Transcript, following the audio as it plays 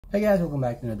Hey guys, welcome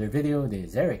back to another video. This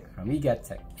is Eric from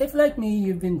eGetTech. If like me,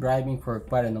 you've been driving for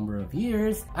quite a number of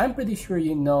years, I'm pretty sure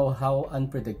you know how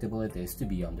unpredictable it is to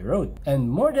be on the road. And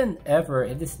more than ever,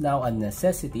 it is now a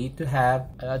necessity to have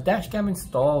a dashcam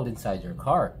installed inside your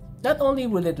car. Not only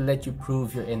will it let you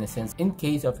prove your innocence in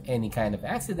case of any kind of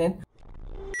accident,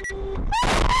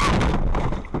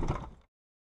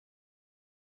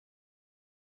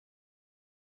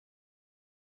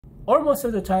 or most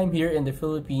of the time here in the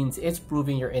Philippines, it's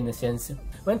proving your innocence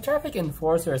when traffic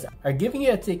enforcers are giving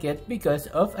you a ticket because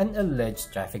of an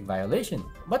alleged traffic violation.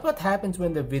 But what happens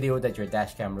when the video that your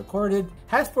dashcam recorded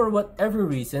has for whatever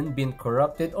reason been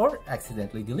corrupted or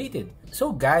accidentally deleted?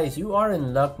 So guys, you are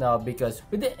in luck now, because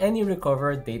with the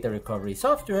AnyRecover Data Recovery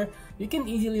software, you can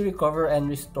easily recover and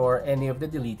restore any of the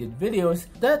deleted videos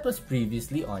that was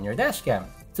previously on your dashcam.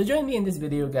 So join me in this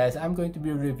video guys. I'm going to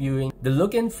be reviewing the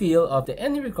look and feel of the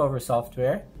AnyRecover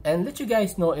software and let you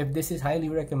guys know if this is highly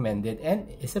recommended and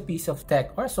is a piece of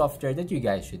tech or software that you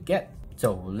guys should get.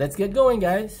 So let's get going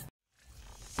guys.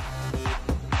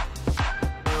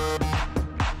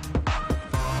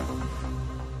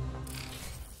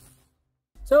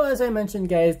 So as I mentioned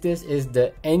guys, this is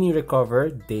the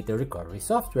AnyRecover Data Recovery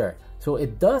software. So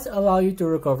it does allow you to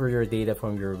recover your data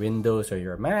from your Windows or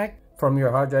your Mac, from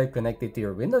your hard drive connected to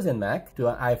your Windows and Mac, to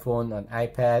an iPhone, an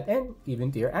iPad, and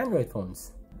even to your Android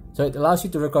phones. So it allows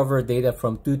you to recover data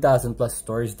from 2,000 plus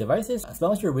storage devices. As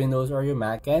long as your Windows or your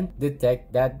Mac can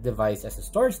detect that device as a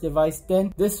storage device,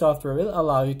 then this software will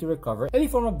allow you to recover any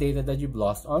form of data that you've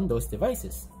lost on those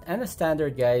devices. And as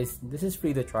standard guys, this is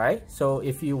free to try. So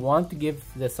if you want to give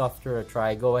the software a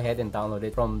try, go ahead and download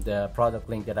it from the product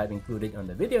link that I've included on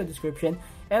the video description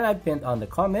and I've pinned on the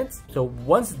comments. So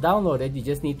once downloaded, you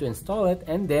just need to install it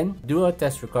and then do a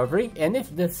test recovery. And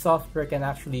if the software can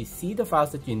actually see the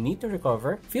files that you need to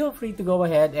recover, feel free to go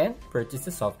ahead and purchase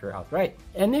the software outright.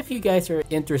 And if you guys are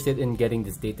interested in getting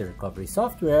this data recovery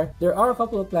software, there are a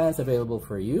couple of plans available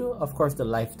for you. Of course, the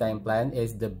lifetime plan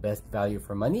is the best value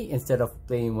for money. Instead of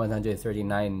paying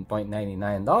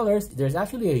 $139.99, there's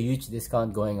actually a huge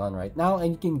discount going on right now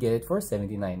and you can get it for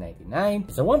 $79.99.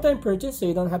 It's a one-time purchase, so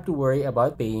you don't have to worry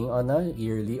about paying on a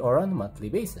yearly or on a monthly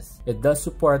basis. It does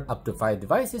support up to 5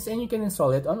 devices and you can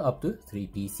install it on up to 3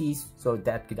 PCs, so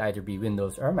that could either be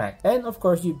Windows or Mac. And of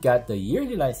course, you've got the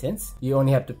yearly license. You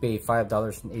only have to pay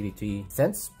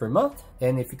 $5.83 per month,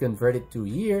 and if you convert it to a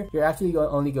year, you're actually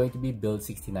only going to be billed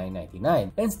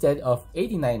 $69.99 instead of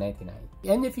 $89.99.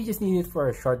 And if you just need it for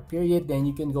a short period, then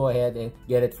you can go ahead and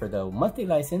get it for the monthly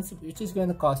license, which is going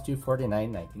to cost you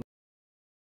 $49.99.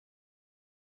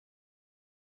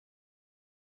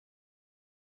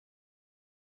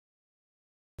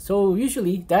 So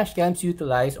usually dashcams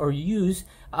utilize or use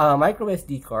a micro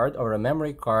SD card or a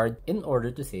memory card in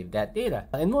order to save that data.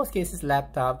 In most cases,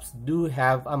 laptops do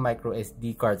have a micro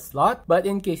SD card slot, but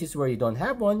in cases where you don't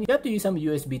have one, you have to use some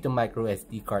USB to micro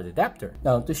SD card adapter.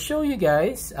 Now to show you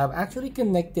guys, I've actually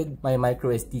connected my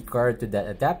micro SD card to that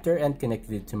adapter and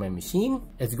connected it to my machine.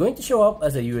 It's going to show up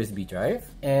as a USB drive,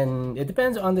 and it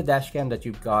depends on the dashcam that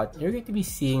you've got. You're going to be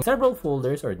seeing several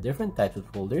folders or different types of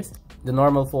folders. The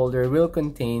normal folder will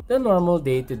contain the normal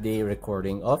day-to-day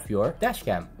recording of your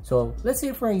dashcam. So let's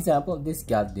say for example this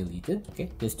got deleted. Okay,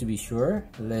 just to be sure,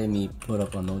 let me put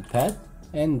up a notepad,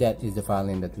 and that is the file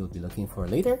name that we'll be looking for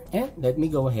later. And let me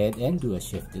go ahead and do a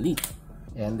shift delete,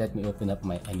 and let me open up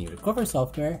my AnyRecover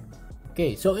software.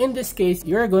 Okay, so in this case,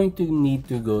 you're going to need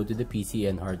to go to the PC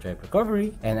and hard drive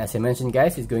recovery, and as I mentioned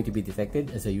guys, it's going to be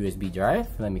detected as a USB drive.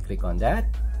 Let me click on that,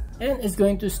 and it's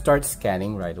going to start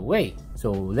scanning right away.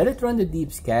 So let it run the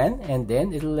deep scan, and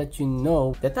then it'll let you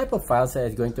know the type of files that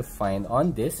it's going to find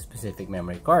on this specific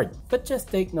memory card. But just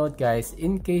take note guys,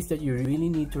 in case that you really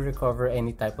need to recover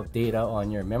any type of data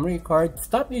on your memory card,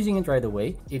 stop using it right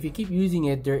away. If you keep using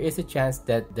it, there is a chance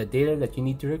that the data that you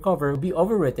need to recover will be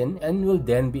overwritten and will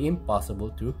then be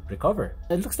impossible to recover.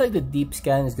 It looks like the deep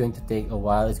scan is going to take a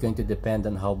while. It's going to depend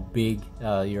on how big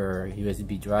your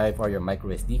USB drive or your micro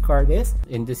SD card is.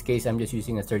 In this case, I'm just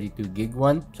using a 32 gig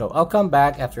one. So I'll come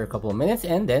back after a couple of minutes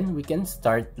and then we can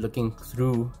start looking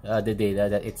through the data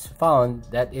that it's found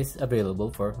that is available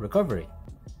for recovery.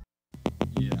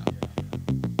 Yeah.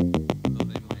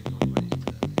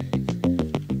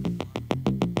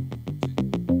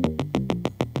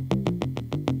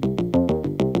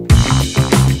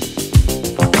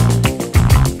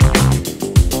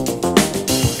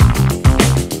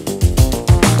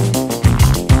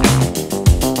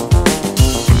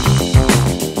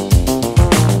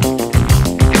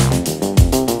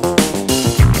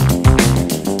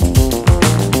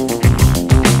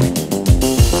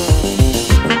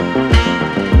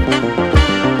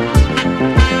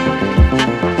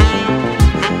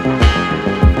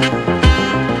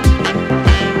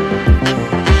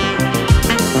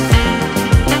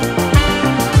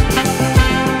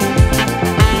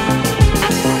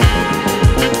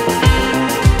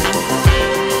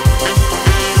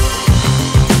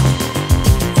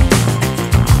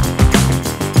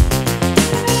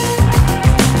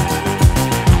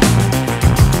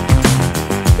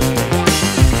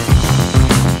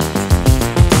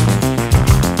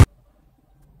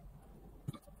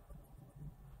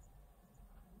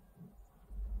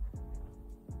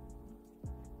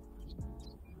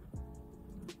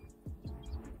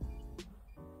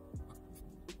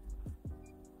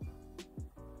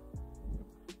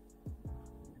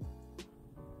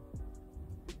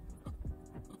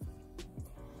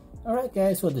 Alright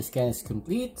guys, so the scan is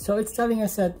complete. So it's telling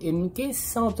us that in case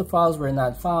some of the files were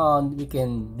not found, we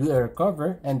can do a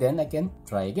recover and then I can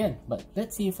try again. But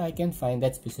let's see if I can find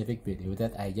that specific video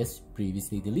that I just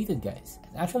previously deleted, guys.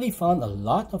 I actually found a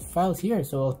lot of files here,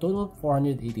 so a total of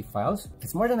 480 files.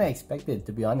 It's more than I expected,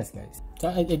 to be honest, guys. So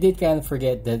I did kind of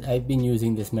forget that I've been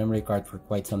using this memory card for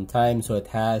quite some time, so it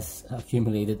has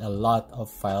accumulated a lot of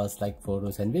files like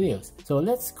photos and videos. So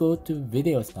let's go to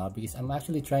videos now because I'm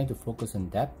actually trying to focus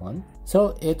on that one.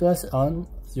 So it was on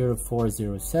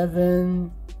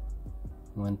 0407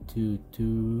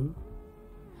 122.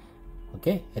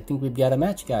 Okay, I think we've got a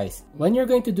match, guys. When you're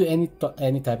going to do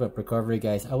any type of recovery,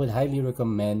 guys, I would highly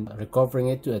recommend recovering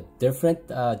it to a different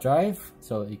drive.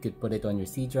 So you could put it on your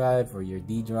C drive or your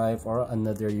D drive or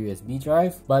another USB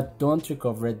drive, but don't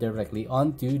recover it directly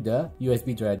onto the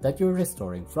USB drive that you're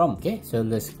restoring from. Okay, so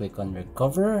let's click on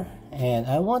recover, and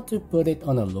I want to put it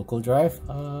on a local drive.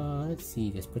 Let's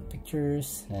see, let's put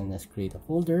pictures and let's create a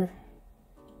folder.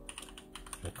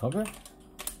 Recover.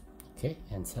 Okay,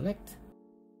 and select.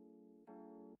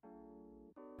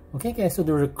 Okay guys, so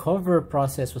the recover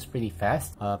process was pretty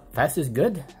fast. Fast is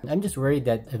good. I'm just worried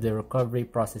that if the recovery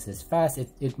process is fast,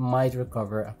 it might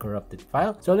recover a corrupted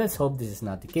file. So let's hope this is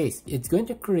not the case. It's going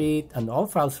to create an all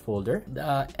files folder,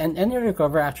 and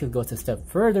AnyRecover actually goes a step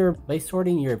further by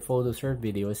sorting your photos or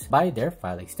videos by their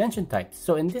file extension types.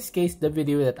 So in this case, the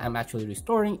video that I'm actually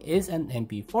restoring is an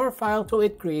MP4 file. So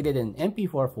it created an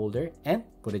MP4 folder and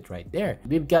put it right there.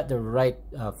 We've got the right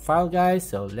file, guys.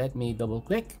 So let me double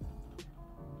click.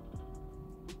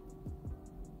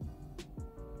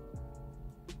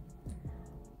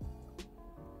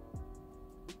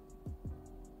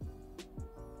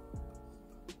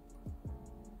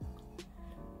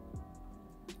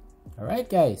 Alright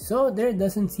guys, so there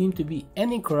doesn't seem to be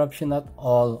any corruption at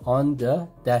all on the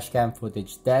dashcam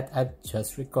footage that I've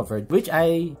just recovered, which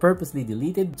I purposely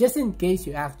deleted just in case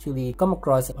you actually come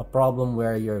across a problem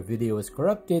where your video was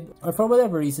corrupted or for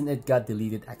whatever reason it got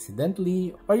deleted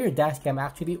accidentally or your dashcam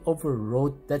actually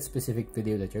overwrote that specific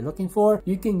video that you're looking for.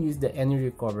 You can use the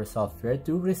AnyRecover software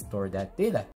to restore that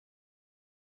data.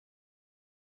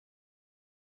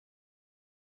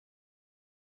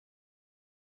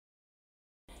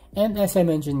 And as I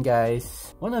mentioned,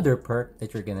 guys, one other perk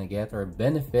that you're gonna get or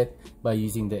benefit by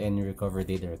using the AnyRecover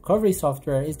Data Recovery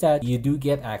software is that you do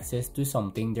get access to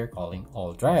something they're calling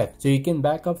All Drive. So you can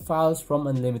back up files from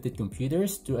unlimited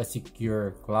computers to a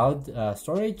secure cloud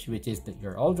storage, which is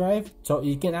your All Drive. So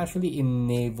you can actually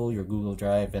enable your Google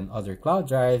Drive and other cloud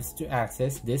drives to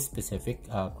access this specific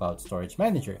cloud storage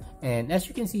manager. And as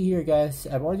you can see here, guys,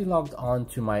 I've already logged on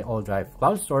to my All Drive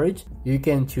cloud storage. You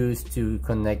can choose to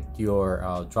connect your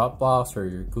Dropbox or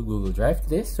your Google Drive to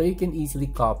this, so you can easily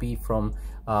copy from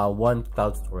one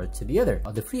cloud storage to the other.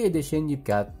 On the free edition, you've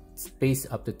got space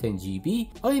up to 10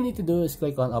 GB. All you need to do is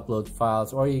click on upload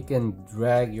files, or you can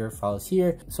drag your files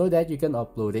here so that you can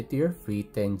upload it to your free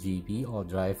 10 GB All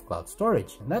Drive cloud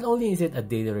storage. Not only is it a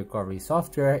data recovery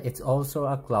software, it's also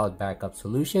a cloud backup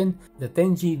solution. The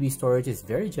 10 GB storage is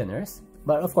very generous.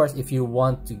 But of course, if you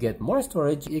want to get more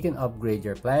storage, you can upgrade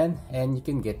your plan and you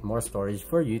can get more storage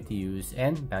for you to use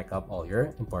and back up all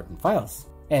your important files.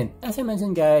 And as I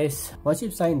mentioned, guys, once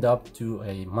you've signed up to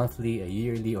a monthly, a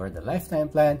yearly, or the lifetime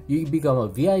plan, you become a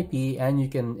VIP and you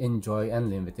can enjoy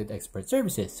unlimited expert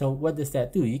services. So what does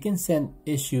that do? You can send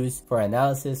issues for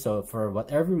analysis, so for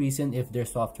whatever reason, if their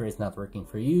software is not working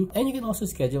for you, and you can also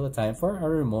schedule a time for a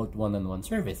remote one-on-one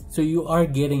service. So you are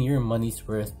getting your money's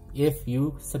worth if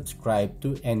you subscribe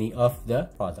to any of the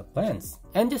product plans.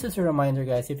 And just as a reminder,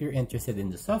 guys, if you're interested in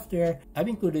the software, I've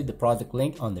included the product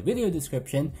link on the video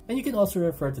description, and you can also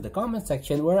refer to the comment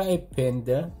section where I pinned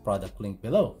the product link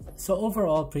below. So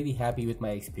overall, pretty happy with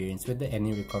my experience with the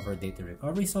AnyRecover Data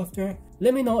Recovery software.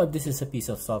 Let me know if this is a piece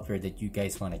of software that you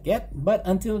guys want to get, but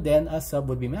until then, a sub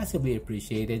would be massively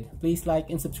appreciated. Please like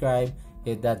and subscribe,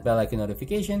 hit that bell icon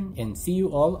notification, and see you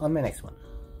all on my next one.